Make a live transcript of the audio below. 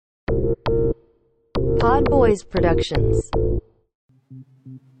Pod Boys Productions.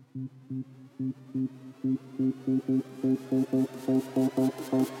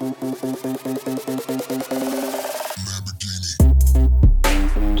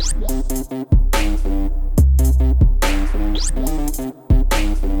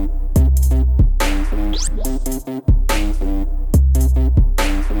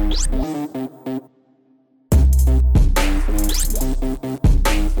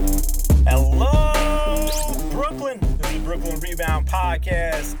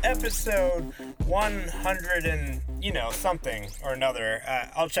 Podcast episode 100 and something or another.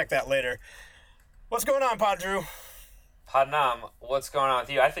 I'll check that later. What's going on, Pod Drew? Padnam, what's going on with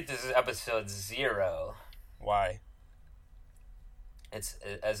you? I think this is episode 0. Why? It's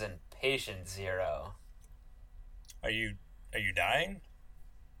as in patient 0. Are you dying?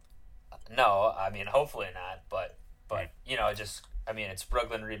 No, I mean hopefully not, but it's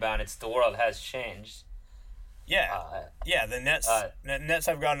Brooklyn rebound. It's the world has changed. Yeah. The Nets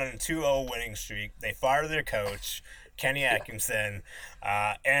have gone on a 2-0 winning streak. They fired their coach, Kenny Atkinson,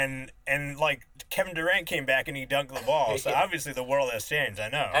 and like Kevin Durant came back and he dunked the ball. So obviously the world has changed. I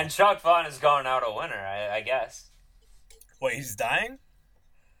know. And Chuck Vaughn is going out a winner. I guess. Wait, he's dying?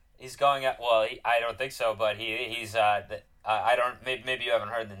 He's going out. Well, I don't think so, but he's. I don't. Maybe you haven't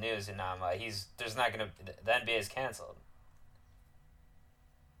heard the news, and there's not gonna. The NBA is canceled.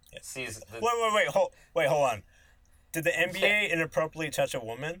 Wait, hold on. Did the NBA inappropriately touch a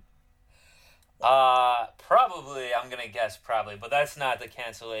woman? Probably. I'm gonna guess probably, but that's not the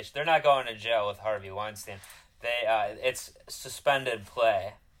cancellation. They're not going to jail with Harvey Weinstein. It's suspended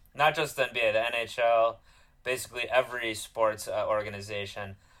play. Not just the NBA, the NHL, basically every sports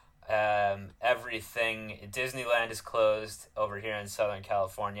organization, everything. Disneyland is closed over here in Southern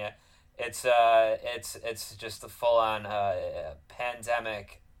California. It's just a full-on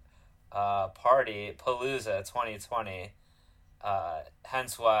pandemic. Party Palooza 2020,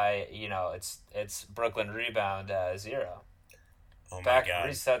 hence why it's Brooklyn rebound 0. Oh my Back God.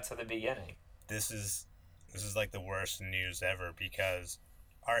 Reset to the beginning. This is like the worst news ever because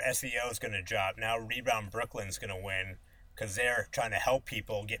our SEO is going to drop. Now Rebound Brooklyn's going to win because they're trying to help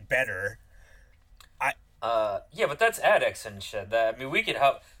people get better. Yeah, but that's addicts and shit. We could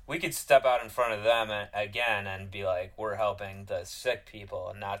help. We could step out in front of them again and be like, we're helping the sick people,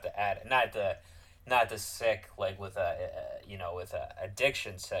 and not the sick like with a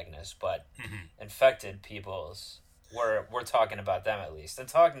addiction sickness, but infected people's. We're talking about them at least, and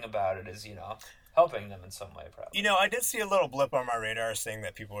talking about it is helping them in some way. Probably. I did see a little blip on my radar saying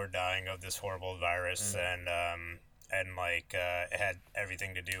that people were dying of this horrible virus, and it had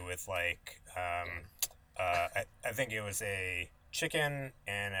everything to do with I think it was a chicken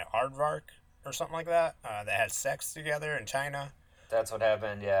and an aardvark or something like that that had sex together in China. That's what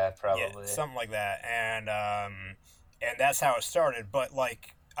happened, yeah, probably. Yeah, something like that, and that's how it started. But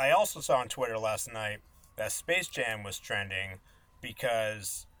I also saw on Twitter last night that Space Jam was trending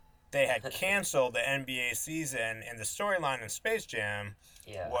because they had canceled the NBA season, and the storyline in Space Jam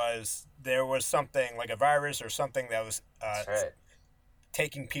was there was something like a virus or something that was That's right.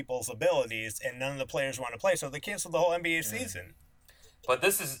 taking people's abilities, and none of the players want to play, so they canceled the whole NBA season. But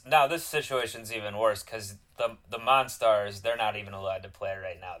this situation's even worse because the Monstars, they're not even allowed to play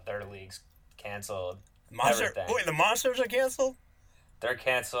right now. Their league's canceled. Wait, the Monsters are canceled? They're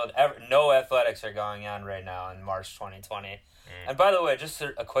canceled. No athletics are going on right now in March 2020. And by the way, just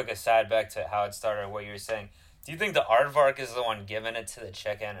a quick aside back to how it started, what you were saying. Do you think the aardvark is the one giving it to the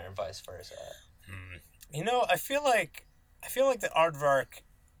chicken, or vice versa? I feel like the aardvark,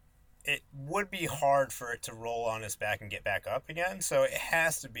 it would be hard for it to roll on its back and get back up again, so it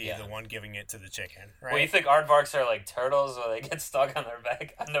has to be the one giving it to the chicken, right? Well, you think aardvarks are like turtles where they get stuck on their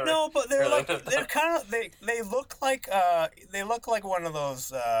back? No, but they're kind of they look like one of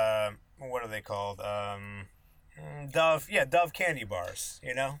those what are they called? Dove candy bars,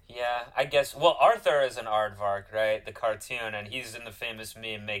 Yeah, I guess. Well, Arthur is an aardvark, right? The cartoon, and he's in the famous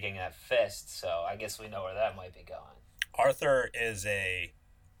meme making that fist, so I guess we know where that might be going. Arthur is a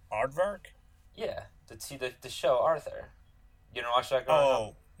aardvark? Yeah, the show Arthur. You didn't watch that growing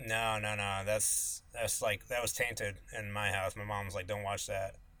up? No. That was tainted in my house. My mom was like, "Don't watch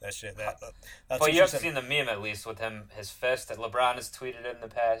that shit." That's but you have seen the meme at least with him, his fist. That LeBron has tweeted it in the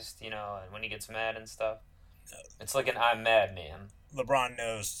past. And when he gets mad and stuff. It's like an "I'm mad" meme. LeBron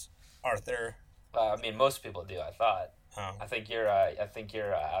knows Arthur. Most people do. I thought. Oh. I think you're out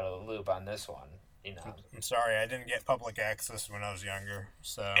of the loop on this one. I'm sorry, I didn't get public access when I was younger,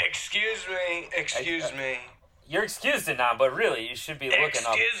 so... Excuse me. You're excused it now, but really, you should be looking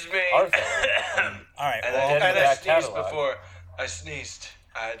up Arthur. All right, and I sneezed before I sneezed.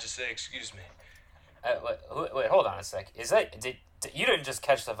 I had to say excuse me. Wait, hold on a sec. Is that you didn't just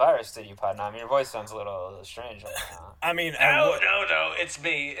catch the virus, did you, Putnam? Your voice sounds a little strange right now. I mean, No, it's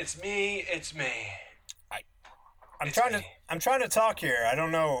me. I'm trying to talk here. I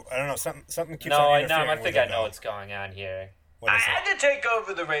don't know. Something keeps No, on I interfering. think I know what's going on here. I had to take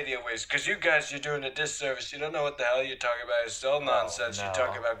over the radio waves because you guys, you're doing a disservice. You don't know what the hell you're talking about. It's all nonsense. no. You're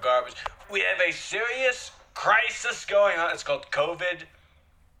talking about garbage. We have a serious crisis going on. It's called COVID-19.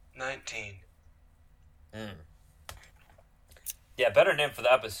 Yeah, better name for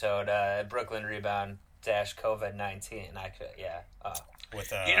the episode. Brooklyn Rebound -COVID-19.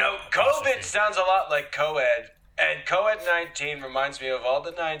 With COVID sounds a lot like co-ed. And COVID-19 reminds me of all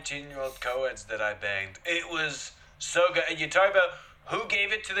the 19-year-old co-eds that I banged. It was so good. And you talk about who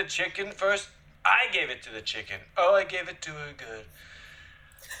gave it to the chicken first? I gave it to the chicken. Oh, I gave it to her good.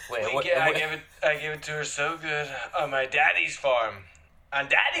 I gave it to her so good on my daddy's farm. On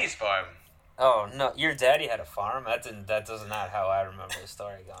daddy's farm. Oh no, your daddy had a farm. That is not how I remember the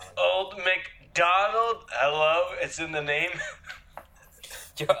story going. Old McDonald. Hello, it's in the name.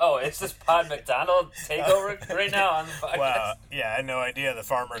 Oh, it's this Pod McDonald takeover right now on the podcast. Wow, yeah, I had no idea the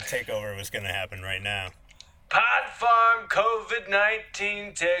farmer takeover was going to happen right now. Pod Farm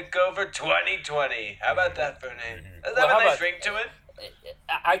COVID-19 Takeover 2020. How about that for a name? Does that have a nice ring to it?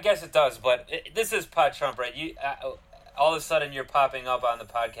 I guess it does, but this is PODTrump, right? You all of a sudden you're popping up on the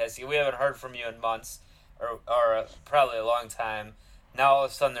podcast. We haven't heard from you in months, or probably a long time. Now all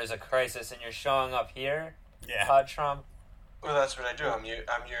of a sudden there's a crisis, and you're showing up here, Yeah. PODTrump. Well, that's what I do. I'm your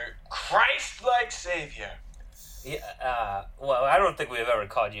Christ-like savior. Yeah. Well, I don't think we've ever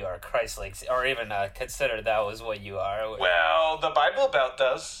called you our Christ-like, or even considered that was what you are. Well, the Bible Belt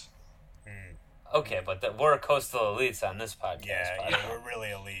does. Okay, but we're coastal elites on this podcast. Yeah, we're really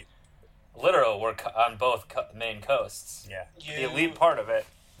elite. Literal, we're on both main coasts. Yeah. The elite part of it.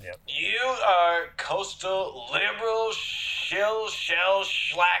 Yep. You are coastal liberal shell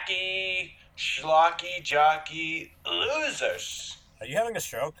schlocky jockey losers. Are you having a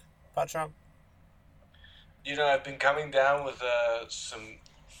stroke, PODTrump? You know, I've been coming down with some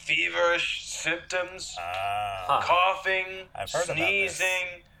feverish symptoms, coughing, I've heard sneezing,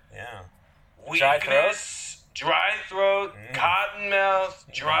 about this. Yeah. weakness, dry throat, cotton mouth,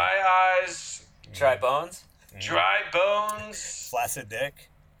 dry eyes, Dry bones? dry bones, Flaccid dick.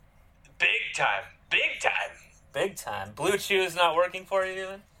 big time. Big time. Blue Chew's not working for you,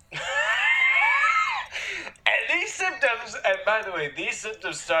 even? And these symptoms, and by the way, these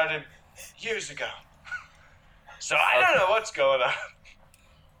symptoms started years ago. So I don't know what's going on.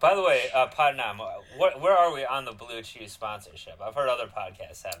 By the way, Podnam, where are we on the Blue Chew sponsorship? I've heard other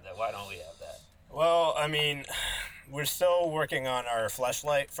podcasts have that. Why don't we have that? Well, I mean, we're still working on our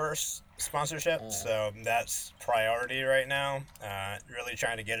Fleshlight first sponsorship, so that's priority right now. Really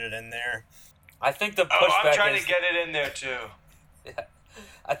trying to get it in there. I think the pushback I'm trying to get it in there too. Yeah.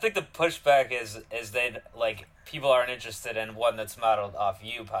 I think the pushback is they like people aren't interested in one that's modeled off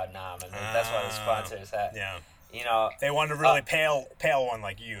you, Podnam, and that's why the sponsors have. Yeah. You know, They want a really pale one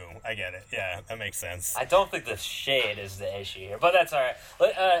like you. I get it. Yeah, that makes sense. I don't think the shade is the issue here, but that's all right.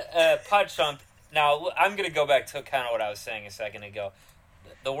 PODTrump. Now I'm gonna go back to kind of what I was saying a second ago.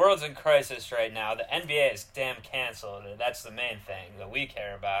 The world's in crisis right now. The NBA is damn canceled. That's the main thing that we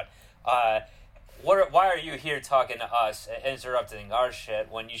care about. Why are you here talking to us, interrupting our shit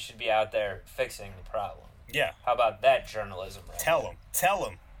when you should be out there fixing the problem? Yeah. How about that journalism? Right? Tell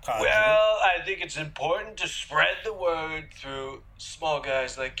them. Well, I think it's important to spread the word through small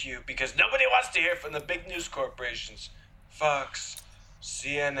guys like you because nobody wants to hear from the big news corporations. Fox,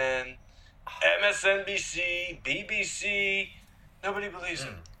 CNN, MSNBC, BBC. Nobody believes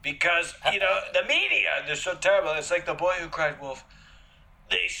them because, the media, they're so terrible. It's like the boy who cried wolf.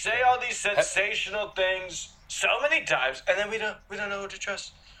 They say all these sensational things so many times, and then we don't know who to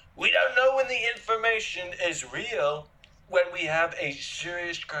trust. We don't know when the information is real when we have a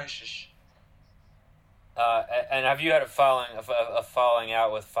serious crisis. And have you had a falling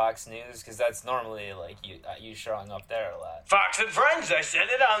out with Fox News? Because that's normally like you showing up there a lot. Fox and Friends, I said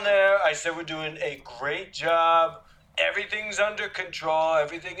it on there. I said we're doing a great job. Everything's under control.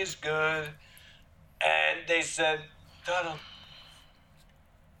 Everything is good. And they said, Donald,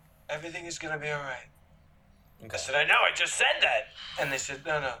 everything is going to be all right. Okay. I said, I know, I just said that. And they said,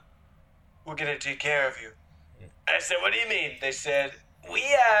 no, we're going to take care of you. I said, what do you mean? They said, we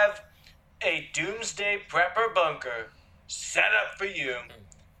have a doomsday prepper bunker set up for you,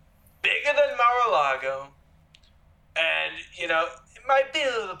 bigger than Mar-a-Lago. And, it might be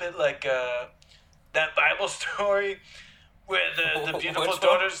a little bit like that Bible story where the beautiful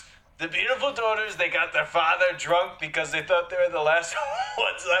daughters... The beautiful daughters, they got their father drunk because they thought they were the last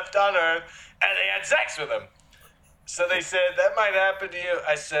ones left on Earth. and they had sex with him. So they said, that might happen to you.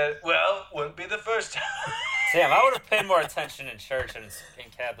 I said, well, wouldn't be the first time. Damn, I would have paid more attention in church and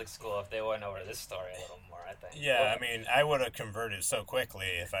in Catholic school if they went over this story a little more, I think. Yeah, I mean, I would have converted so quickly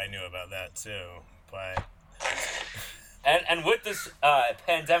if I knew about that too. But And with this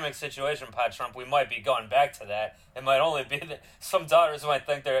pandemic situation, PODTrump, we might be going back to that. It might only be that some daughters might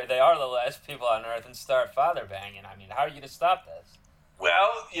think they are the last people on earth and start father banging. I mean, how are you to stop this?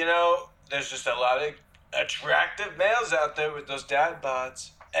 Well, there's just a lot of attractive males out there with those dad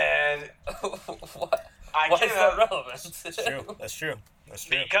bods. And What? I Why is cannot- that relevant? That's true. That's true. That's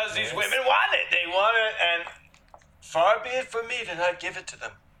true. Because these Yes. women want it. They want it, and far be it from me to not give it to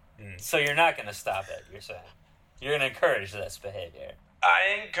them. So you're not going to stop it, you're saying? You're going to encourage this behavior.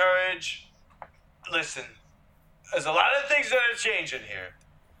 I encourage. Listen, there's a lot of things that are changing here.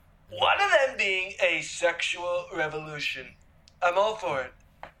 One of them being a sexual revolution. I'm all for it.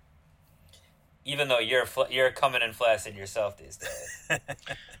 Even though you're coming in flaccid yourself these days.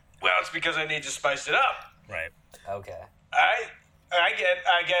 Well, it's because I need to spice it up. Right. Okay. I get.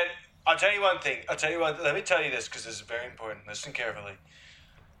 I'll tell you one thing. Let me tell you this because this is very important. Listen carefully.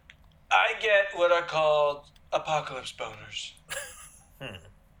 I get what are called apocalypse boners.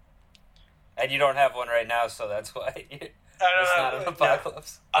 And you don't have one right now, so that's why it's not an no.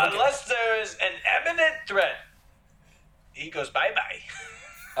 apocalypse. Unless there is an imminent threat, he goes bye-bye.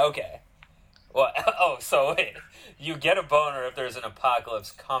 Okay. Well, so wait. You get a boner if there's an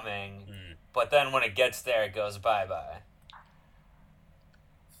apocalypse coming, but then when it gets there, it goes bye-bye.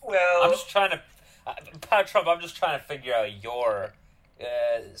 Well, I'm just trying to... PODTrump, I'm just trying to figure out your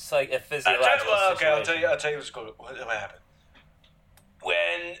physiological situation. I'll tell you what happened.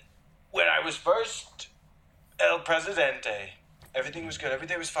 When I was first El Presidente, everything was good.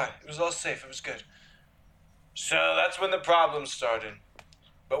 Everything was fine. It was all safe. It was good. So that's when the problems started.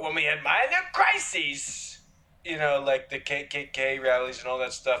 But when we had minor crises, like the KKK rallies and all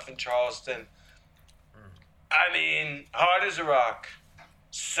that stuff in Charleston, I mean, hard as a rock.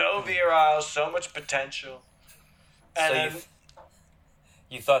 So virile, so much potential. And So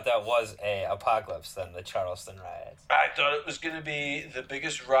you thought that was a apocalypse then, the Charleston riots? I thought it was going to be the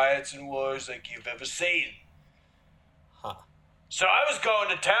biggest riots and wars like you've ever seen. Huh. So I was going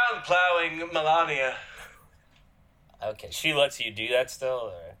to town plowing Melania. Okay, she lets you do that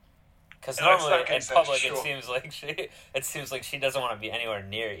still, or because No, it's normally not in public consensual. it seems like she doesn't want to be anywhere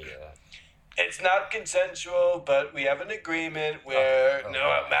near you. It's not consensual, but we have an agreement where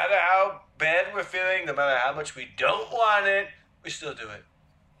no matter how bad we're feeling, no matter how much we don't want it, we still do it.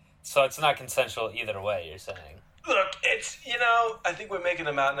 So it's not consensual either way. You're saying? Look, it's, I think we're making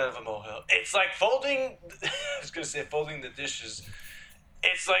a mountain out of a molehill. It's like folding, I was going to say folding the dishes.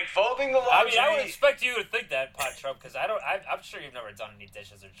 It's like folding the laundry. I would expect you to think that, PODTrump, because I'm sure you've never done any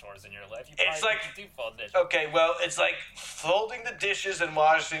dishes or chores in your life. You probably It's like, do fold dishes. okay, well, it's like folding the dishes and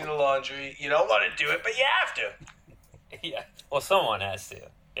washing the laundry. You don't want to do it, but you have to. Yeah. Well, someone has to.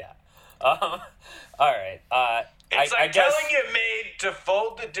 Yeah. All right. It's I like guess, telling your maid to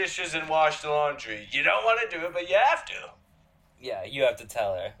fold the dishes and wash the laundry. You don't want to do it, but you have to. Yeah, you have to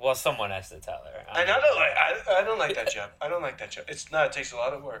tell her. Well, someone has to tell her. I don't like that job. I don't like that job. It takes a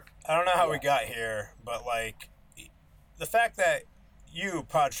lot of work. I don't know how we got here, but the fact that you,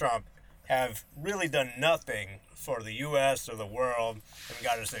 PODTrump, have really done nothing for the U.S. or the world, haven't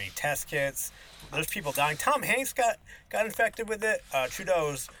got us any test kits. There's people dying. Tom Hanks got infected with it.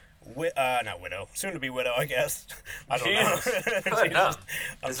 Trudeau's not widow, soon to be widow, I guess. I don't know.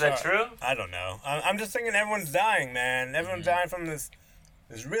 No. Is that true? I don't know. I'm just thinking everyone's dying, man. Everyone's dying from this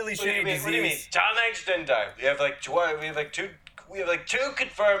really shitty disease. What do you mean? Tom Hanks didn't die. We have two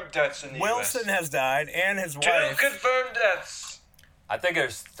confirmed deaths in the Wilson U.S. has died, and his Two wife. confirmed deaths. I think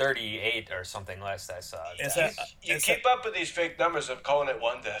there's 38 or something last I saw. Is Yeah. that- You keep up with these fake numbers of calling it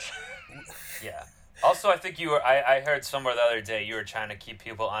one death. Yeah. Also, I think you were. I heard somewhere the other day you were trying to keep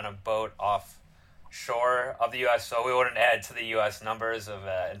people on a boat offshore of the U.S. so we wouldn't add to the U.S. numbers of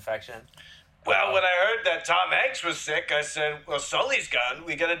infection. Well, when I heard that Tom Hanks was sick, I said, well, Sully's gone.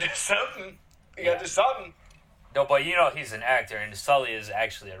 We got to do something. We got to do something. No, but he's an actor, and Sully is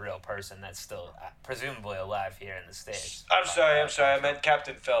actually a real person that's still presumably alive here in the States. I'm sorry. I meant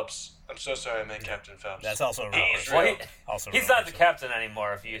Captain Phelps. I'm so sorry. I meant Captain Phelps. That's also a real He's person. real. He's not the captain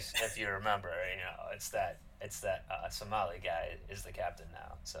anymore. If you remember, it's that Somali guy is the captain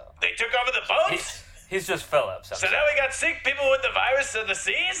now. So They took over the boats? he's just Phillips. So now we got sick people with the virus of the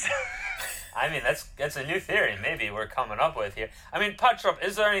seas? I mean, that's a new theory maybe we're coming up with here. I mean, PODTrump,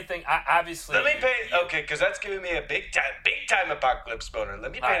 is there anything, obviously... Let me paint... Okay, because that's giving me a big time apocalypse boner.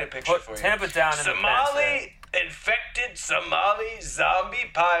 Let me paint a picture for you. Tamp it down in the pen, infected Somali zombie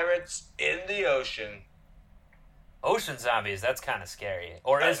pirates in the ocean. Ocean zombies, that's kind of scary.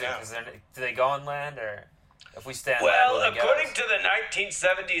 Or is it? know. Because do they go on land, or if we stay on Well, land, will they according get us? to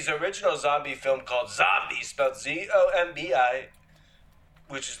the 1970s original zombie film called Zombie, spelled Zombi,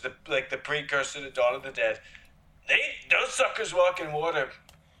 which is the precursor to Dawn of the Dead, those suckers walk in water.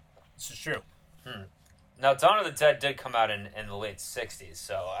 This is true. Now, Dawn of the Dead did come out in the late 60s,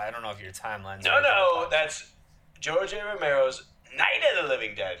 so I don't know if your timeline's No, that's George A. Romero's Night of the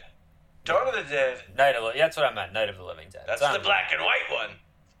Living Dead. Dawn of the Dead. That's what I meant, Night of the Living Dead. That's Zombie. the black and white one.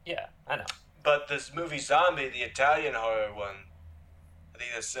 Yeah, I know. But this movie Zombie, the Italian horror one, I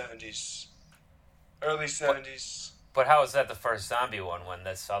think the 70s, early 70s. But how is that the first zombie one when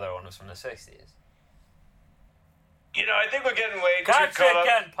this other one was from the 60s? You know, I think we're getting way too Gotcha caught up.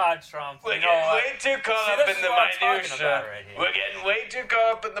 again, PODTrump. We're You getting know, way too caught see, up this in is the what I'm talking minutia. about right here. We're getting way too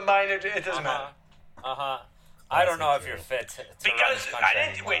caught up in the minor. It doesn't matter. I don't know if That's you're fit to run Because this country I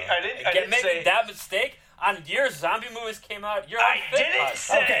didn't. anymore. Wait, I didn't Get say. making that mistake on your zombie movies came out. You're I unfit, didn't PODTrump.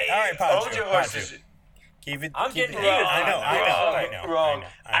 say. Okay, all right, Hold Podju, your horses. Keep it. I'm keep getting it heated. even. I know. Wrong.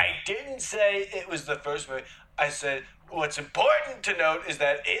 I know. I didn't say it was the first movie. I said what's important to note is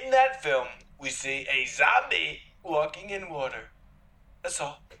that in that film we see a zombie walking in water. That's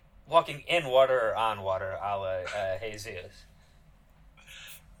all. Walking in water or on water, a la Jesus.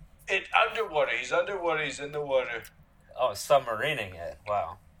 It underwater. He's underwater. He's in the water. Oh, submarining it.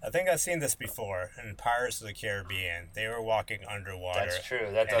 Wow. I think I've seen this before in Pirates of the Caribbean. They were walking underwater. That's true.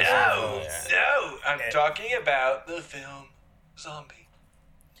 That does And- sound No, familiar. no. I'm Yeah. talking about the film Zombie.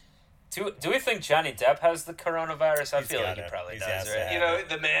 Do we think Johnny Depp has the coronavirus? I He's feel like got he it. probably He's does, got right? it. You know,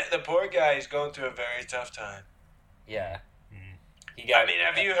 the poor guy is going through a very tough time. Yeah. Mhm. He got. I mean,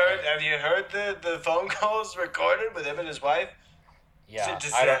 have you heard the phone calls recorded with him and his wife? Yeah. It's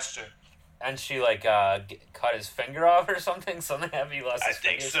a I don't- disaster. And she cut his finger off or something. Something heavy lost. I his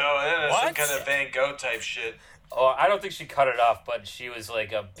think fingers. so. I don't know, some What? kind of Van Gogh type shit. Oh, I don't think she cut it off, but she was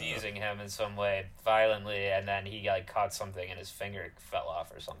abusing him in some way violently, and then he caught something and his finger fell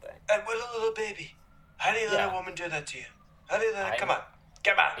off or something. And what a little baby. How do you let Yeah. a woman do that to you? How do you let her? I- Come on.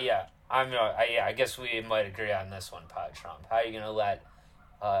 Yeah, I guess we might agree on this one, PODTrump. How are you gonna let,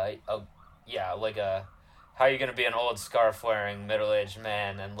 how are you gonna be an old scarf wearing middle aged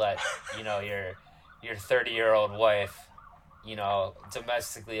man and let your 30-year-old wife,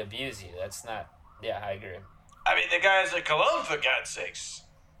 domestically abuse you? That's not. Yeah, I agree. I mean, the guy has a cologne, for God's sakes.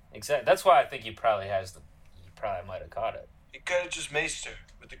 Exactly. That's why I think he probably might have caught it. He could have just maced her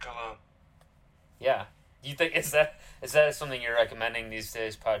with the cologne. Yeah. You think is that something you're recommending these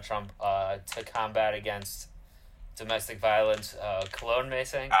days, PODTrump, to combat against domestic violence, cologne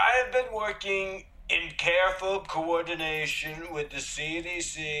macing? I have been working in careful coordination with the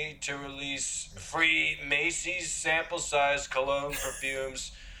CDC to release free Macy's sample-sized cologne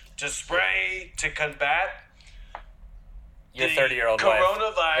perfumes to spray to combat Your the 30-year-old wife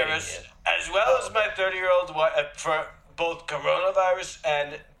coronavirus, hitting as well as my 30-year-old wife, for both coronavirus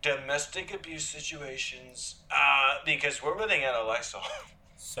and domestic abuse situations, because we're running out of Lysol.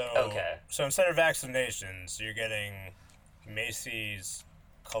 Okay. So instead of vaccinations, you're getting Macy's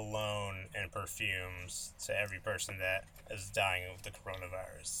cologne and perfumes to every person that is dying of the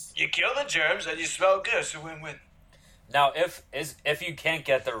coronavirus. You kill the germs and you smell good. It's a win-win. Now, if you can't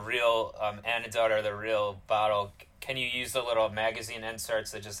get the real antidote or the real bottle, can you use the little magazine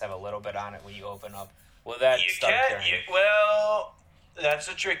inserts that just have a little bit on it when you open up? Will that You start can't. curing? Well, that's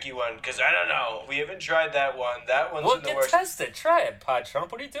a tricky one because I don't know. We haven't tried that one. That one's Well, in the get worst. tested. Try it,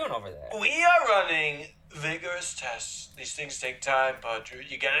 PODTrump. What are you doing over there? We are running vigorous tests. These things take time, Padre.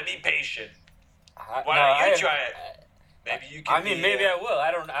 You gotta be patient. Why don't you try it? Maybe you can. I mean, maybe I will.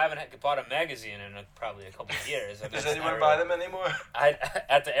 I haven't bought a magazine in probably a couple of years. I mean, Does it's anyone not buy really- them anymore?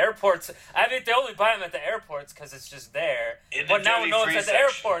 At the airports. I think they only buy them at the airports because it's just there. In the But now no one's duty-free at the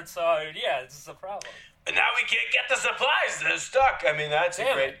section. airport, so yeah, this is a problem. And now we can't get the supplies. They're stuck. I mean, that's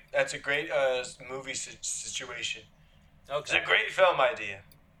Damn a great movie situation. It's Okay, a great film idea.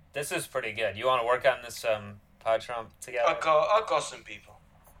 this is pretty good. You want to work on this PODTrump together? I'll call some people.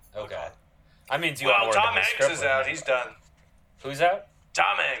 Okay. I mean, do you want Well, to work Tom on the Hanks script is with out. me? He's done. Who's out?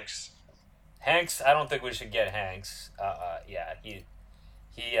 Tom Hanks. Hanks. I don't think we should get Hanks.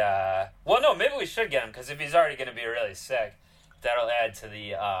 Yeah, well, no, maybe we should get him because if he's already going to be really sick, that'll add to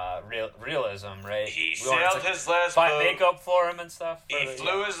the realism, right? He We wanted sailed to his last buy boat. makeup for him and stuff. He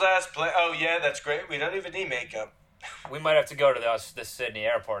flew his last plane. Oh, yeah, that's great. We don't even need makeup. We might have to go to the Sydney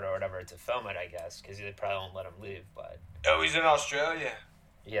airport or whatever to film it, I guess, because they probably won't let him leave. But Oh, he's in Australia.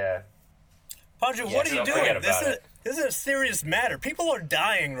 yeah, Padre, Yeah, what are you don't doing? forget about it. This is a serious matter. People are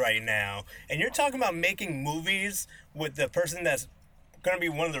dying right now, and you're talking about making movies with the person that's going to be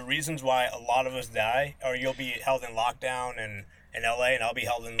one of the reasons why a lot of us die, or you'll be held in lockdown in LA, and I'll be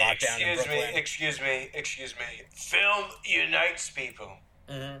held in lockdown in Brooklyn. Excuse me. Film unites people.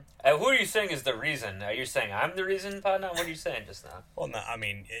 Mm-hmm. Who are you saying is the reason? Are you saying I'm the reason, Padna? What are you saying just now? Well, no, I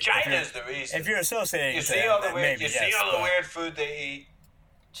mean, China's the reason. If you're associating, you see all the weird, weird food they eat.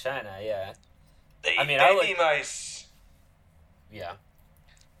 China, yeah. They I eat mean, baby mice. Yeah.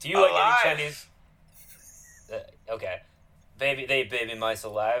 Do you like any Chinese? Okay, they eat baby mice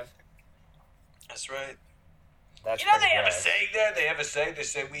alive. That's right. That's they have gross. a saying there. They have a saying. They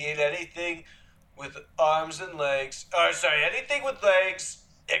say we eat anything with arms and legs. Or sorry, anything with legs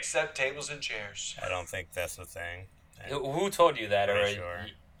except tables and chairs. I don't think that's the thing. Who told you that? Pretty sure.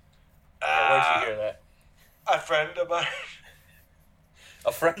 Where'd you hear that? A friend of mine.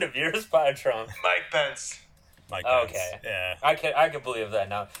 A friend of yours, PODTrump. Mike Pence. Okay. Yeah. I can believe that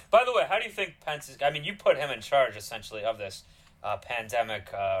now. By the way, how do you think Pence is? I mean, you put him in charge essentially of this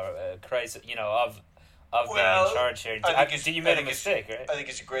pandemic crisis. You know, of being in charge here. You made a mistake, right? I think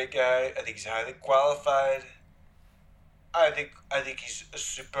he's a great guy. I think he's highly qualified. I think he's a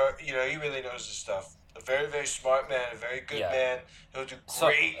super. You know, he really knows his stuff. A very, very smart man. A very good man. He'll do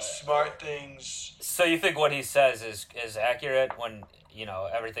great, smart things. So you think what he says is accurate when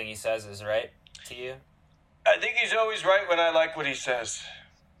everything he says is right to you? I think he's always right when I like what he says.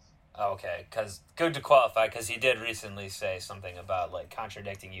 Okay, good to qualify, because he did recently say something about, like,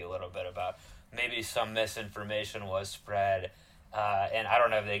 contradicting you a little bit about maybe some misinformation was spread, and I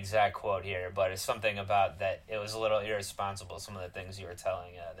don't have the exact quote here, but it's something about that it was a little irresponsible, some of the things you were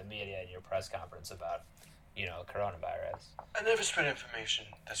telling the media in your press conference about, coronavirus. I never spread information.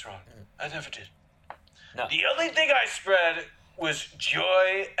 That's wrong. I never did. No. The only thing I spread was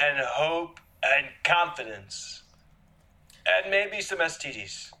joy and hope and confidence. And maybe some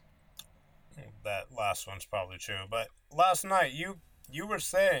STDs. That last one's probably true. But last night, you were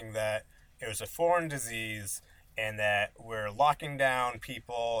saying that it was a foreign disease and that we're locking down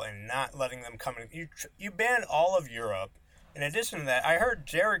people and not letting them come in. You banned all of Europe. In addition to that, I heard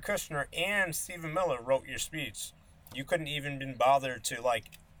Jared Kushner and Stephen Miller wrote your speech. You couldn't even been bothered to,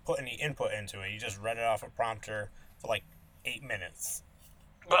 like, put any input into it. You just read it off a prompter for, like, 8 minutes.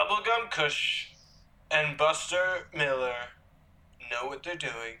 Bubblegum Kush and Buster Miller know what they're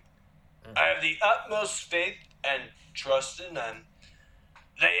doing. Mm-hmm. I have the utmost faith and trust in them.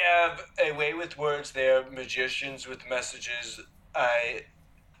 They have a way with words. They are magicians with messages. I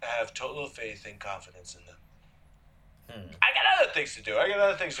have total faith and confidence in them. I got other things to do. I got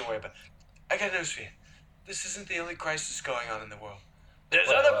other things to worry about. I got news for you. This isn't the only crisis going on in the world. There's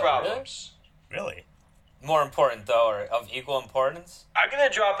other problems. Really? More important, though, or of equal importance? I'm going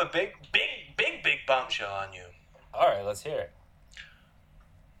to drop a big bombshell on you. All right, let's hear it.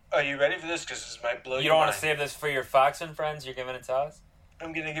 Are you ready for this? Because this might blow your mind. You don't want to save this for your Fox and friends? You're giving it to us?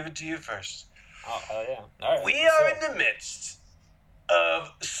 I'm going to give it to you first. Oh, hell yeah. All right. We are in the midst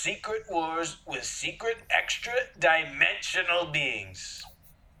of secret wars with secret extra-dimensional beings.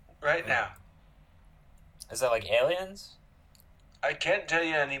 Right now. Is that like aliens? I can't tell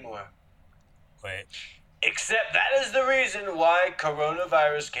you anymore. Wait. Except that is the reason why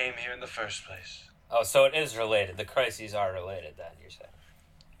coronavirus came here in the first place. Oh, so it is related. The crises are related, then, you're saying.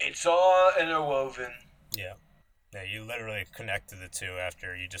 It's all interwoven. Yeah. Yeah, you literally connected the two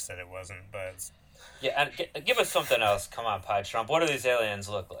after you just said it wasn't, but... Yeah, and give us something else. Come on, PODTrump. What do these aliens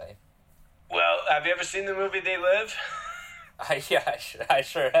look like? Well, have you ever seen the movie They Live? Yeah, I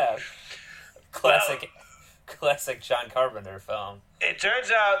sure have. Classic John Carpenter film. It turns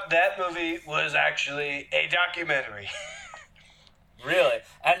out that movie was actually a documentary. Really?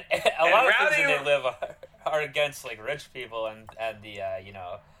 And a lot of things in They Live are against, like, rich people and the,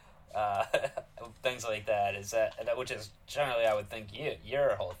 things like that. Which is generally, I would think,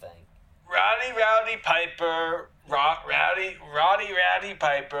 your whole thing. Rowdy Piper. Rowdy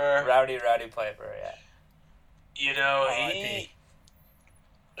Piper. Rowdy Piper, yeah. You know,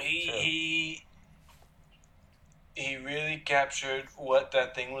 he really captured what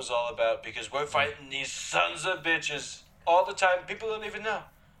that thing was all about, because we're fighting these sons of bitches all the time. People don't even know.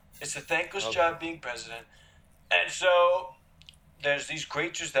 It's a thankless job being president. And so there's these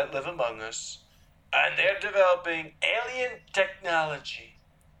creatures that live among us, and they're developing alien technology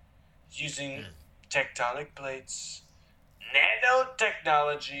using tectonic plates,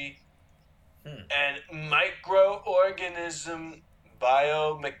 nanotechnology, and microorganism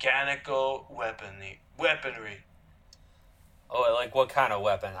biomechanical weaponry. Oh, like what kind of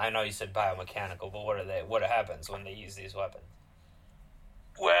weapon? I know you said biomechanical, but what are they? What happens when they use these weapons?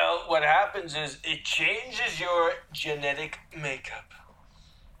 Well, what happens is it changes your genetic makeup.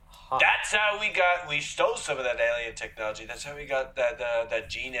 Huh. That's how we stole some of that alien technology. That's how we got that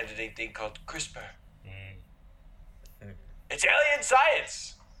gene editing thing called CRISPR. It's alien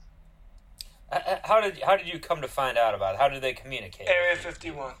science. How did you come to find out about it? How did they communicate? Area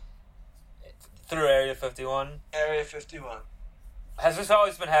 51. Through Area 51? Area 51. Has this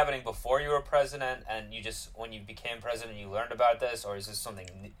always been happening before you were president, and you just, when you became president, you learned about this, or is this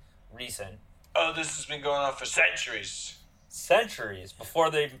something recent? Oh, this has been going on for centuries. Centuries? Before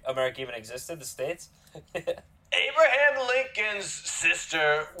America even existed, the States? Abraham Lincoln's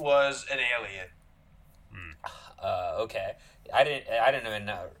sister was an alien. Okay. I didn't even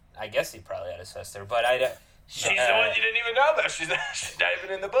know. I guess he probably had a sister, but She's the one you didn't even know about. She's not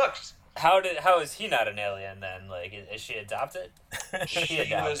even in the books. How is he not an alien then? Like, is she adopted?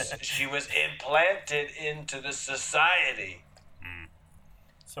 She was implanted into the society.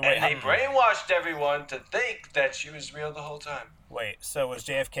 So And they brainwashed everyone to think that she was real the whole time. Wait, so was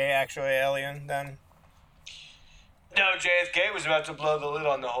JFK actually alien then? No, JFK was about to blow the lid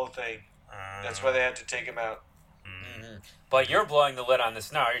on the whole thing. That's why they had to take him out. Mm-hmm. But you're blowing the lid on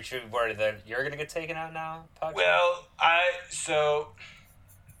this now. Are you worried that you're going to get taken out now? PODTrump? Well, I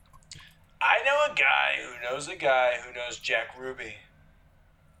know a guy who knows Jack Ruby.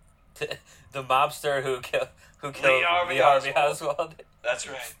 The mobster who killed Lee Harvey Oswald. That's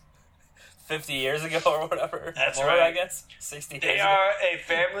right. 50 years ago or whatever. That's More, right. I guess 60 years They ago. are a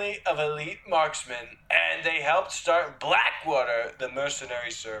family of elite marksmen, and they helped start Blackwater, the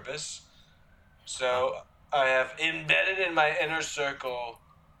mercenary service. So I have embedded in my inner circle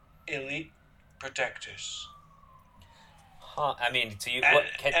elite protectors. Huh? I mean, do you?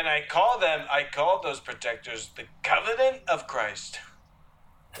 And I call those protectors the Covenant of Christ.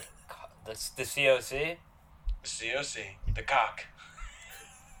 The COC? The COC, the cock.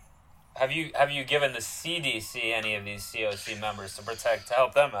 Have you given the CDC any of these COC members to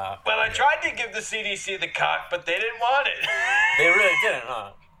help them out? Well, I tried to give the CDC the cock, but they didn't want it. They really didn't,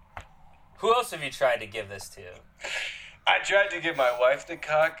 huh? Who else have you tried to give this to? I tried to give my wife the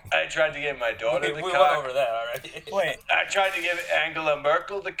cock. I tried to give my daughter the we cock. went over that already. Wait, I tried to give Angela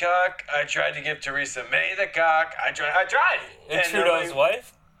Merkel the cock. I tried to give Theresa May the cock. I tried. And Trudeau's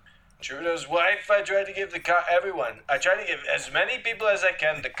wife? Trudeau's wife, I tried to give the cock. Everyone. I tried to give as many people as I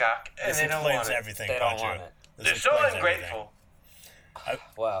can the cock, and this they don't want explains it. everything. They don't Pancho. want it. This They're so explains ungrateful.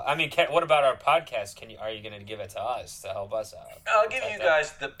 Wow. I mean, what about our podcast? Are you going to give it to us to help us out? I'll give you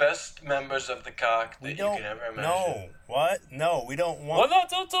guys the best members of the cock that We you don't. can ever imagine. No. What? No, we don't Well,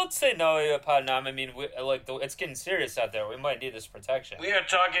 want. no, don't say no, Podnam. I mean, it's getting serious out there. We might need this protection. We are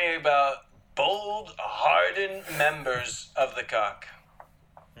talking about bold, hardened members of the cock.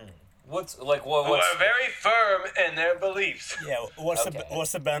 What's Who are very firm in their beliefs. Yeah. What's Okay.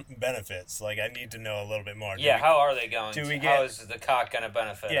 the benefits? Like, I need to know a little bit more. Yeah, how are they going? do we how get- is the cock going to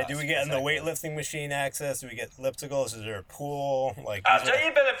benefit Yeah. us? Do we get in the Exactly. weightlifting machine access? Do we get ellipticals? Is there a pool? Like. I'll these are- tell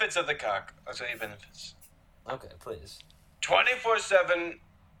you benefits of the cock. I'll tell you benefits. Okay, please. 24/7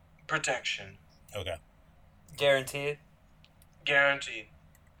 protection. Okay. Guaranteed? Guaranteed.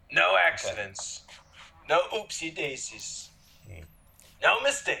 No accidents. No oopsie daisies. No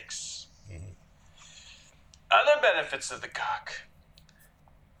mistakes. Other benefits of the cock.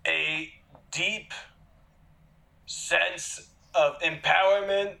 A deep sense of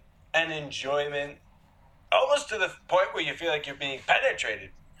empowerment and enjoyment, almost to the point where you feel like you're being penetrated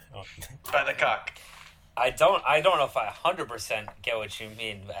Oh. by the cock. I don't know if I 100% get what you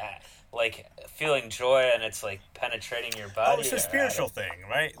mean. Like, feeling joy and it's like penetrating your body. Oh, it's a spiritual thing,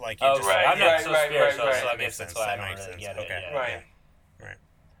 right? Like. Oh, just, right. I'm not so right, spiritual, right. so I That guess makes that's sense. why I That don't makes really sense. get it. Okay. Yeah. Right. Right.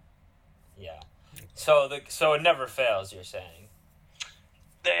 Yeah. So it never fails, you're saying.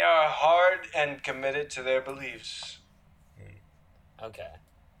 They are hard and committed to their beliefs. Okay.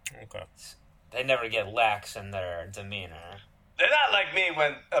 Okay. They never get lax in their demeanor. They're not like me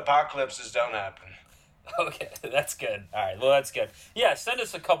when apocalypses don't happen. Okay, that's good. All right, well, that's good. Yeah, send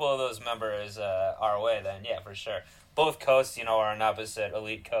us a couple of those members our way then. Yeah, for sure. Both coasts, are on opposite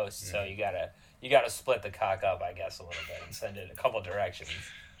elite coasts, so you gotta split the cock up, I guess, a little bit and send it a couple directions.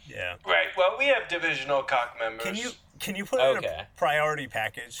 Yeah. Right. Well, we have divisional cock members. Can you put in Okay. a priority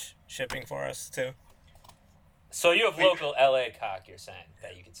package shipping for us too? So you have local LA cock, you're saying,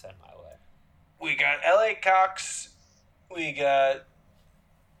 that you can send my way. We got LA cocks. We got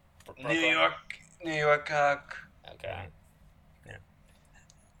Brooklyn? New York cock. Okay.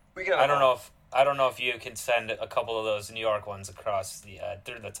 We got. I don't know if you can send a couple of those New York ones across the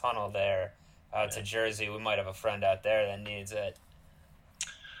through the tunnel there out to Jersey. We might have a friend out there that needs it.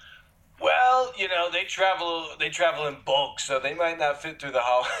 Well, you know, they travel in bulk, so they might not fit through the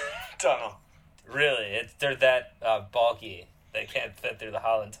tunnel. Really, they're that bulky. They can't fit through the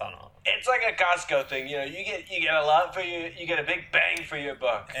Holland Tunnel. It's like a Costco thing, you know. You get a lot for you get a big bang for your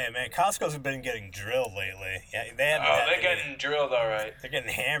buck. Hey man, Costco's have been getting drilled lately. Yeah, They're getting drilled, all right. They're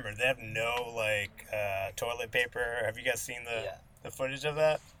getting hammered. They have no toilet paper. Have you guys seen the footage of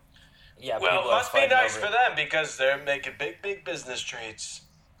that? Yeah. Well, it must be nice for them because they're making big business trades,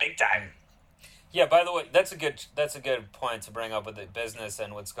 big time. Yeah. By the way, that's a good point to bring up with the business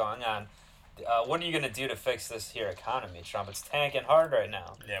and what's going on. What are you going to do to fix this here economy, Trump? It's tanking hard right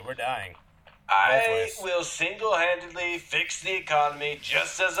now. Yeah, we're dying. I will single-handedly fix the economy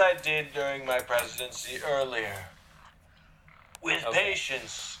just as I did during my presidency earlier. With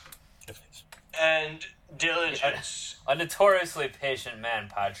patience and diligence. A notoriously patient man,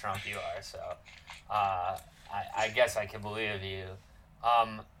 PODTrump, you are, so I guess I can believe you.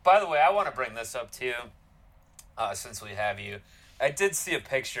 By the way, I want to bring this up too, since we have you. I did see a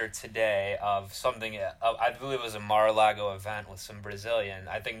picture today of something, I believe it was a Mar-a-Lago event with some Brazilian,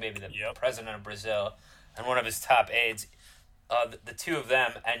 I think maybe the president of Brazil and one of his top aides, the two of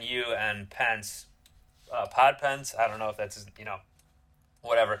them and you and Pence, Pence, I don't know if that's,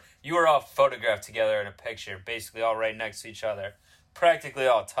 whatever. You were all photographed together in a picture, basically all right next to each other, practically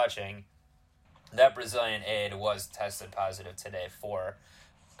all touching. That Brazilian aide was tested positive today for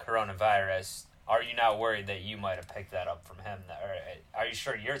coronavirus. Are you not worried that you might have picked that up from him? Or are you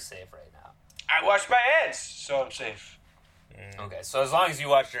sure you're safe right now? I wash my hands, so I'm safe. Okay, so as long as you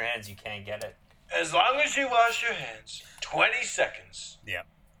wash your hands, you can't get it? As long as you wash your hands, 20 seconds. Yeah.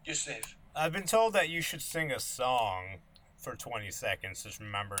 You're safe. I've been told that you should sing a song for 20 seconds. Just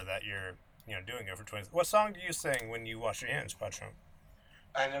remember that you're doing it for 20 seconds. What song do you sing when you wash your hands, PODTrump?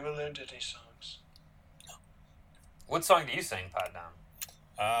 I never learned any songs. What song do you sing,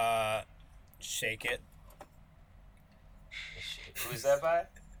 PODTrump? Shake It. Who's that by?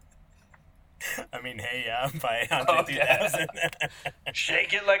 I mean, Hey Ya by Andre 2000.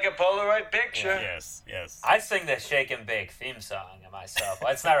 Shake it like a Polaroid picture. Yes. I sing the Shake and Bake theme song myself.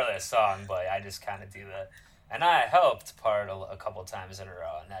 Well, it's not really a song, but I just kind of do that. And I helped part a couple times in a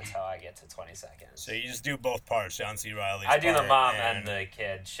row, and that's how I get to 20 seconds. So you just do both parts, John C. Reilly's I do part the mom and the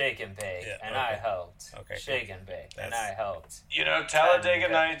kid, Shake and Bake, I helped. Okay. Shake and Bake, and I helped. You know, Talladega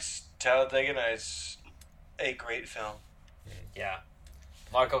Nights, a great film. Yeah.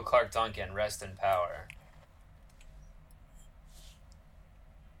 Michael Clark Duncan, rest in power.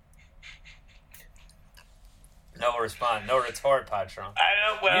 No response, no retort, PODTrump. I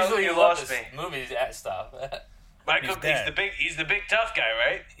know. Well, usually you lost love this movie stuff. Michael, he's the big tough guy,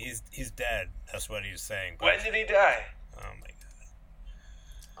 right? He's dead. That's what he's saying. When did he die? Oh my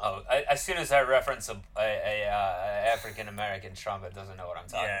God. Oh, as soon as I reference a African American Trump, it doesn't know what I'm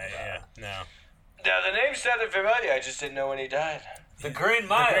talking about. Yeah, no. Now the name sounded familiar. I just didn't know when he died. The Green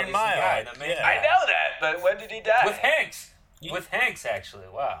Mile. The Green Mile. I know that, but when did he die? With Hanks. With Hanks, actually.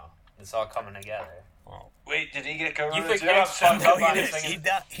 Wow, it's all coming together. Wait, did he get corona? You think too? Hanks fucked up on his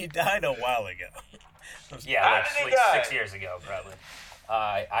He died a while ago. Yeah, How did he like die? 6 years ago, probably.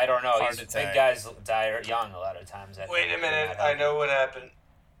 I don't know. Big guys die young a lot of times. Wait a minute. I know what happened.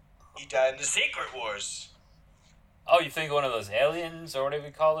 He died in the Secret Wars. Oh, you think one of those aliens or whatever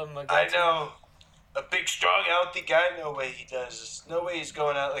you call them? I know. A big, strong, healthy guy? No way he does this. No way he's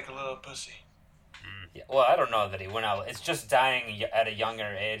going out like a little pussy. Yeah, well, I don't know that he went out. It's just dying at a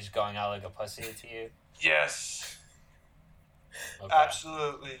younger age, going out like a pussy to you. Yes. Okay.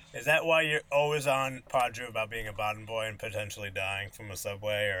 Absolutely. Is that why you're always on Padre about being a bottom boy and potentially dying from a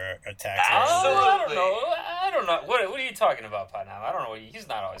subway or a taxi? Absolutely. I don't know. What are you talking about, Putnam? I don't know. He's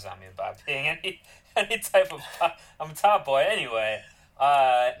not always on me about being any type of. I'm a top boy anyway.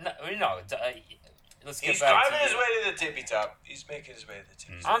 Let's get He's back driving to his way to the tippy top. He's making his way to the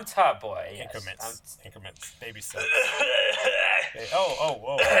tippy top. I'm top boy. Yes. Increments. Baby steps.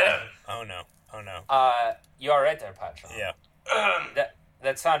 Oh no. You all right there, Patrick? Yeah.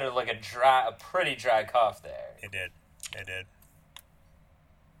 That sounded like a pretty dry cough there. It did.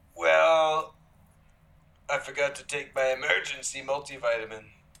 Well, I forgot to take my emergency multivitamin.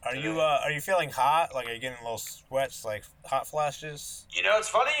 Are you feeling hot? Like, are you getting little sweats, like hot flashes? You know, it's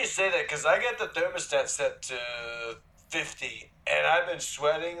funny you say that because I got the thermostat set to 50, and I've been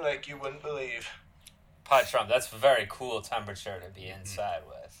sweating like you wouldn't believe. Trump, that's a very cool temperature to be inside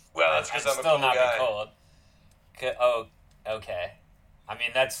with. Well, that's because I'm a still cool not guy. be cold. Oh, okay.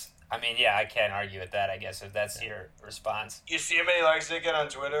 Yeah, I can't argue with that, I guess, if that's your response. You see how many likes they get on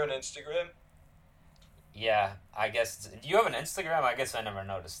Twitter and Instagram? Yeah, I guess. Do you have an Instagram? I guess I never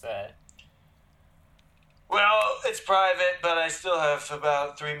noticed that. Well, it's private, but I still have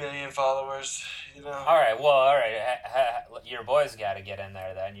about 3 million followers, you know. All right. Your boys got to get in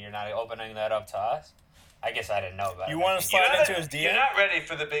there then. You're not opening that up to us? I guess I didn't know about it. You want to slide into his DM? You're not ready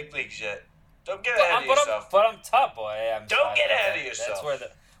for the big leagues yet. Don't get ahead of yourself. But I'm top boy. Don't get ahead of yourself.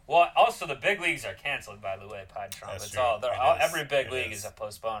 That's where also the big leagues are canceled, by the way, PODTrump. That's it's true. all every big league is. is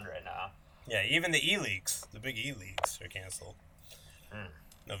postponed right now. Yeah, even the E-leagues, the big E-leagues are canceled.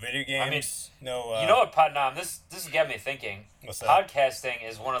 No video games. No. You know what, Podnom? This got me thinking. What's that? Podcasting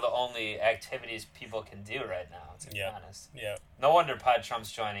is one of the only activities people can do right now. To be honest. Yeah. No wonder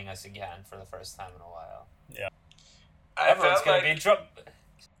PODTrump's joining us again for the first time in a while. Yeah. Everyone's gonna be Trump.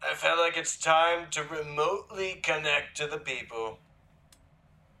 I felt like it's time to remotely connect to the people.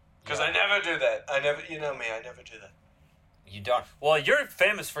 Because I never do that. You know me, I never do that. You don't. Well, you're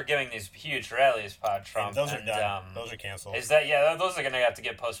famous for giving these huge rallies, PODTrump. And those are done. Those are canceled. Is that those are gonna have to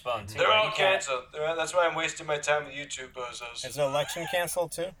get postponed too? They're right? all canceled. That's why I'm wasting my time with YouTube bozos. Is the election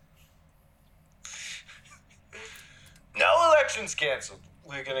canceled too? No election's canceled.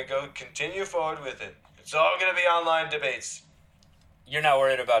 We're gonna continue forward with it. It's all gonna be online debates. You're not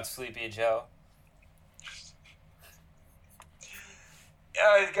worried about Sleepy Joe?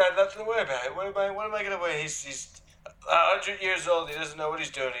 Yeah, he's got nothing to worry about. What am I gonna worry? He's 100 years old. He doesn't know what he's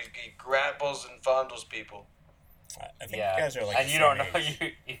doing. He grapples and fondles people. I think you guys are like and the you same don't know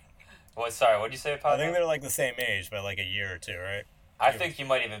age. you. Well, sorry. What did you say, Pop? I think they're like the same age by like a year or two, right? I think he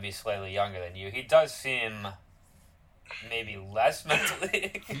might even be slightly younger than you. He does seem maybe less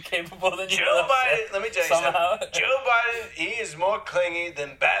mentally capable than you. Joe Biden, let me tell you somehow. something. Joe Biden, he is more clingy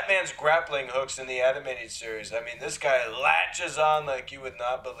than Batman's grappling hooks in the animated series. I mean, this guy latches on like you would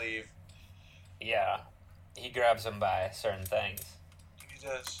not believe. Yeah, he grabs him by certain things. He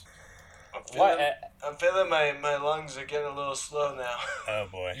does. I'm What? feeling my lungs are getting a little slow now. Oh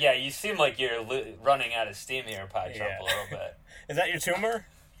boy. Yeah, you seem like you're running out of steam here, PODTrump, Yeah. a little bit. Is that your tumor?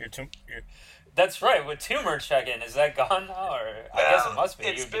 Your That's right. With tumor check-in, is that gone now, or I guess it must be.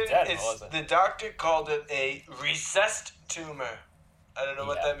 You'd be dead. The doctor called it a recessed tumor. I don't know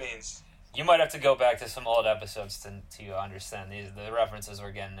what that means. You might have to go back to some old episodes to understand the references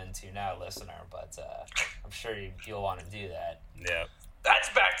we're getting into now, listener. But I'm sure you'll want to do that. Yeah. That's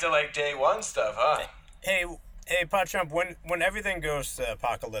back to like day one stuff, huh? Hey, PODTrump, when everything goes to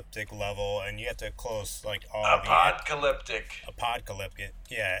apocalyptic level and you have to close like all apocalyptic,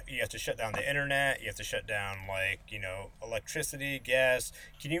 yeah, you have to shut down the internet. You have to shut down electricity, gas.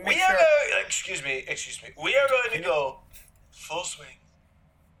 Can you make sure? Excuse me. We are going to go full swing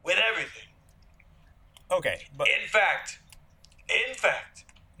with everything. Okay, but in fact,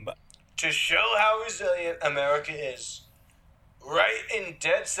 but to show how resilient America is. Right in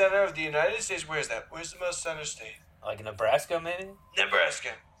dead center of the United States. Where is that? Where's the most center state? Like Nebraska, maybe? Nebraska.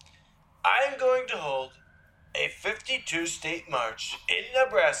 I'm going to hold a 52-state march in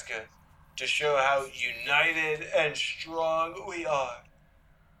Nebraska to show how united and strong we are.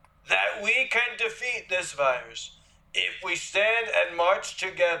 That we can defeat this virus if we stand and march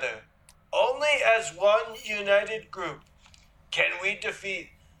together. Only as one united group can we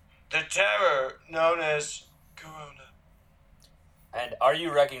defeat the terror known as Corona. And are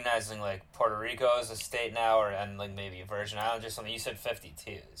you recognizing Puerto Rico as a state now, and maybe Virgin Islands or something? You said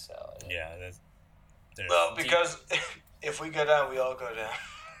 52, so yeah. Well, because if we go down, we all go down.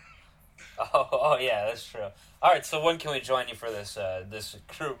 Oh yeah, that's true. All right, so when can we join you for this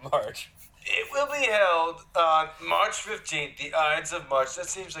group march? It will be held on March 15th, the Ides of March. That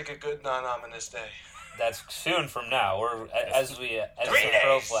seems like a good non-ominous day. That's soon from now. We're as the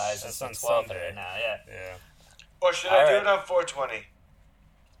crow flies. It's the 12th right now. Yeah. Or should I do it on 420?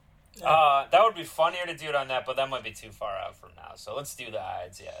 That would be funnier to do it on that, but that might be too far out from now. So let's do the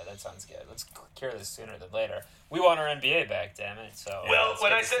Ides. Yeah, that sounds good. Let's cure this sooner than later. We want our NBA back, damn it. So well,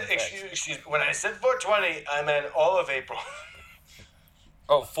 when I said when I said 420, I meant all of April.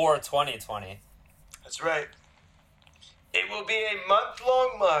 Oh, 4/20/20. That's right. It will be a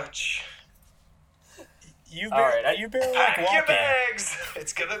month-long march. You barely pack walking. your bags.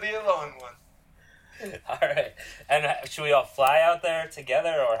 It's gonna be a long one. All right. And should we all fly out there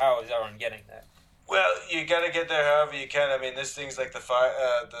together, or how is everyone getting there? Well, you gotta get there however you can. I mean, this thing's like the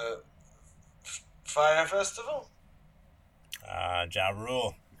fire festival. Ja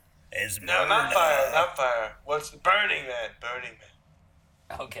Rule is no, not fire. What's the Burning Man? Burning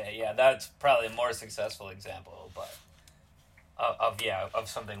Man. Okay, yeah, that's probably a more successful example, but of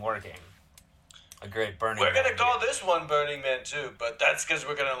something working. A great Burning Man. We're going to call this one Burning Man too, but that's because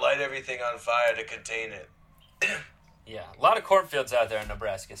we're going to light everything on fire to contain it. Yeah, a lot of cornfields out there in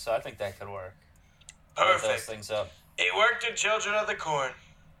Nebraska, so I think that could work. Perfect. Light those things up. It worked in Children of the Corn.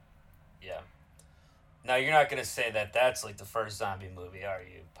 Yeah. Now, you're not going to say that that's like the first zombie movie, are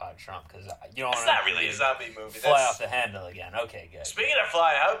you, PODTrump? Because you don't want It's not really a zombie movie. Fly off the handle again. Okay, good. Speaking of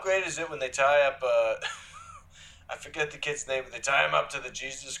fly, how great is it when they tie up, I forget the kid's name, but they tie him up to the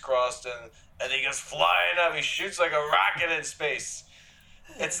Jesus cross and he goes flying up. He shoots like a rocket in space.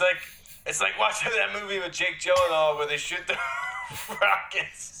 It's like watching that movie with Jake Gyllenhaal where they shoot the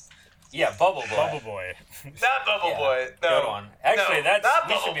rockets. Yeah, Bubble Boy. Bubble Boy. Not Bubble Boy. No. Good one. Actually, no, that's not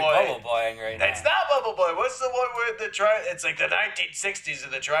we Bubble should be Boy. Bubble Boying right now. It's not Bubble Boy. What's the one where they try? It's like the 1960s,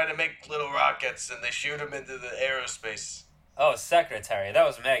 and they're trying to make little rockets, and they shoot them into the aerospace. Oh, Secretary. That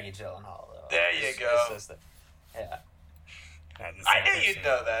was Maggie Gyllenhaal, though. There you go. Assistant. Yeah. I knew you'd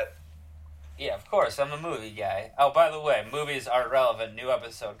know that. Yeah, of course. I'm a movie guy. Oh, by the way, movies are relevant. New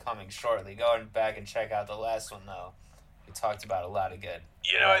episode coming shortly. Go back and check out the last one, though. We talked about a lot of good.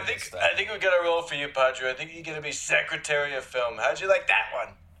 You know, I think we got a role for you, Padre. I think you're gonna be Secretary of Film. How'd you like that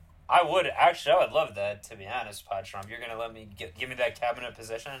one? I would love that, to be honest, PODTrump. You're gonna let me give me that cabinet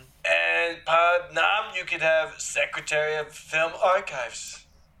position? And Pod Nam, you could have Secretary of Film Archives.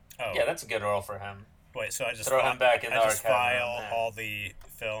 Oh. Yeah, that's a good role for him. Wait, so I just throw him back in the archive file room, all the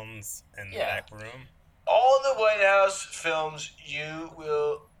films in the back room? All the White House films you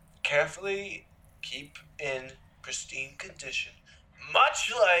will carefully keep in pristine condition,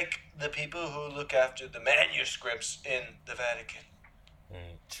 much like the people who look after the manuscripts in the Vatican.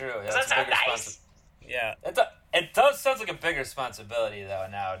 True. Yeah, Does that's that a big sound nice? Yeah. It does sound like a big responsibility, though,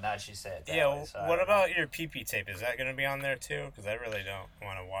 now that you say it that way. So what about your PP tape? Is that going to be on there, too? Because I really don't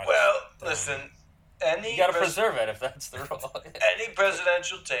want to watch Well, listen, you gotta preserve it if that's the rule. Any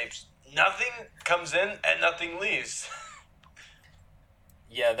presidential tapes, nothing comes in and nothing leaves.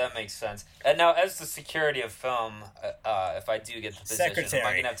 Yeah, that makes sense. And now, as the security of film, if I do get the position, am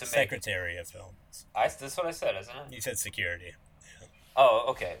I gonna have to make Secretary of Films. That's what I said, isn't it? You said security. Oh,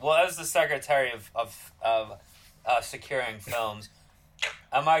 okay. Well, as the secretary of securing films,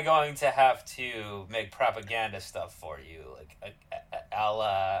 am I going to have to make propaganda stuff for you, like a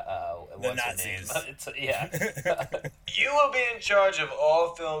la the what's her name? Nazis? Yeah. You will be in charge of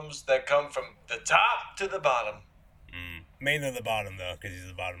all films that come from the top to the bottom. Mainly the bottom, though, because he's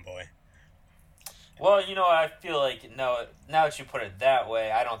the bottom boy. Well, I feel like, no, now that you put it that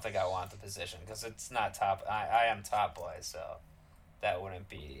way, I don't think I want the position, because it's not top. I am top boy, so that wouldn't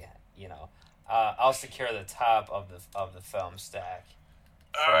be, I'll secure the top of the film stack.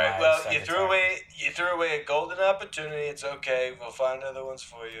 All right, well, you threw away a golden opportunity. It's okay. We'll find other ones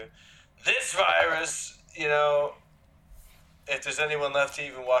for you. This virus, if there's anyone left to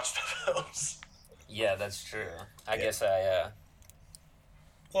even watch the films. Yeah, that's true. I guess I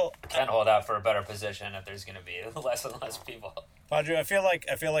well, can't hold out for a better position if there's going to be less and less people. Padre, I feel like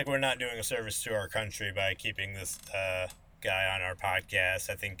we're not doing a service to our country by keeping this guy on our podcast.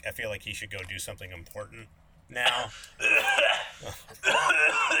 I feel like he should go do something important now.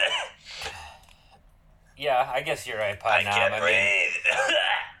 Yeah, I guess you're right, Pod. I can't breathe.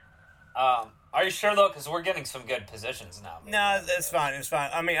 Are you sure, though? Because we're getting some good positions now. No, it's fine. It's fine.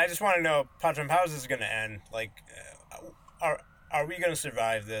 I mean, I just want to know, Patron, how is this going to end? Like, are we going to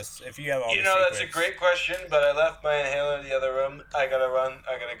survive this? If you have all the secrets? That's a great question, but I left my inhaler in the other room. I got to run.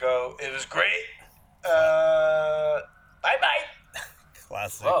 I got to go. It was great. Bye-bye.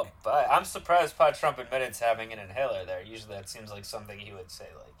 Classic. Well, bye. I'm surprised PODTrump admitted to having an inhaler there. Usually that seems like something he would say,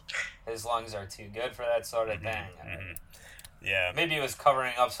 like, his lungs are too good for that sort of thing. Mm-hmm. Yeah. Maybe he was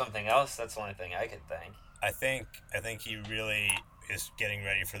covering up something else. That's the only thing I could think. I think he really is getting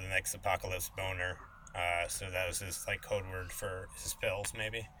ready for the next apocalypse boner. So that was his code word for his pills,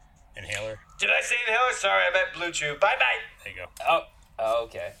 maybe. Inhaler. Did I say inhaler? Sorry, I meant Blue Chew. Bye-bye. There you go. Oh,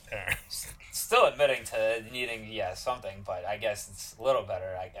 okay. Still admitting to needing, something, but I guess it's a little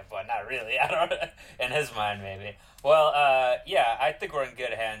better, but not really. I don't know. In his mind, maybe. Well, I think we're in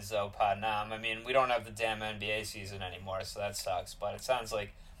good hands, though, Padnam. I mean, we don't have the damn NBA season anymore, so that sucks, but it sounds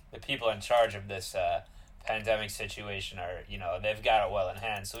like the people in charge of this pandemic situation are, they've got it well in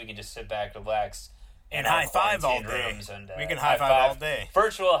hand, so we can just sit back, relax, and high five all day. And, we can high five all day.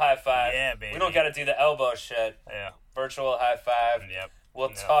 Virtual high five. Yeah, baby. We don't got to do the elbow shit. Yeah. Virtual high five. Yep. We'll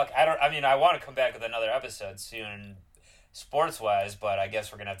talk. I want to come back with another episode soon, sports-wise, but I guess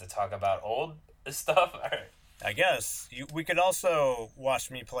we're going to have to talk about old stuff. All right. I guess. We could also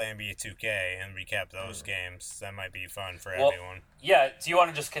watch me play NBA 2K and recap those games. That might be fun for everyone. Yeah. Do you want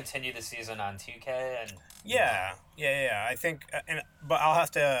to just continue the season on 2K? And Yeah. I think, but I'll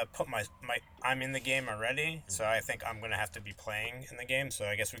have to put my I'm in the game already, so I think I'm gonna have to be playing in the game. So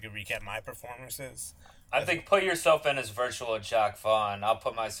I guess we could recap my performances. I think put yourself in as virtual Jock Vaughn. I'll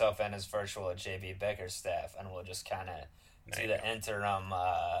put myself in as virtual JB Bickerstaff, and we'll just kind of do the interim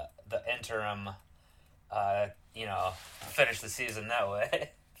finish the season that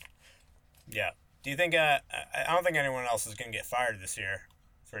way. Yeah. Do you think? I don't think anyone else is gonna get fired this year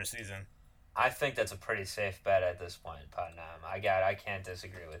for a season. I think that's a pretty safe bet at this point, Putnam. I can't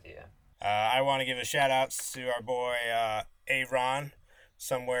disagree with you. I want to give a shout out to our boy Aaron,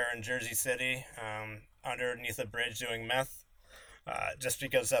 somewhere in Jersey City, underneath a bridge doing meth, just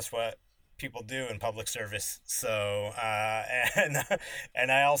because that's what people do in public service. So,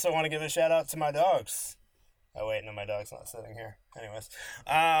 and I also want to give a shout out to my dogs. Oh wait, no, my dog's not sitting here. Anyways,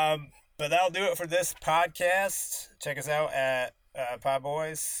 but that'll do it for this podcast. Check us out at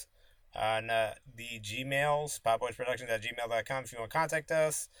Podboys on the Gmails, podboysproductions@gmail.com if you want to contact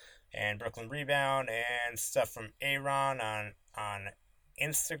us, and Brooklyn Rebound and stuff from Aaron on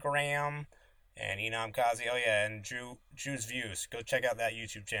Instagram, and Enam Kazi. Oh yeah, and Drew's Views. Go check out that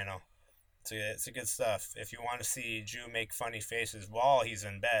YouTube channel. It's a good stuff. If you want to see Drew make funny faces while he's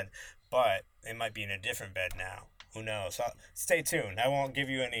in bed, but it might be in a different bed now. Who knows? So stay tuned. I won't give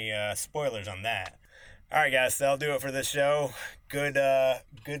you any spoilers on that. All right, guys, that'll do it for this show. Good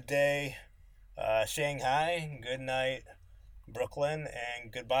day, Shanghai. Good night, Brooklyn,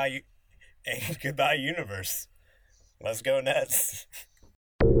 and goodbye, universe. Let's go Nets.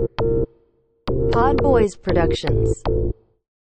 Podboys Productions.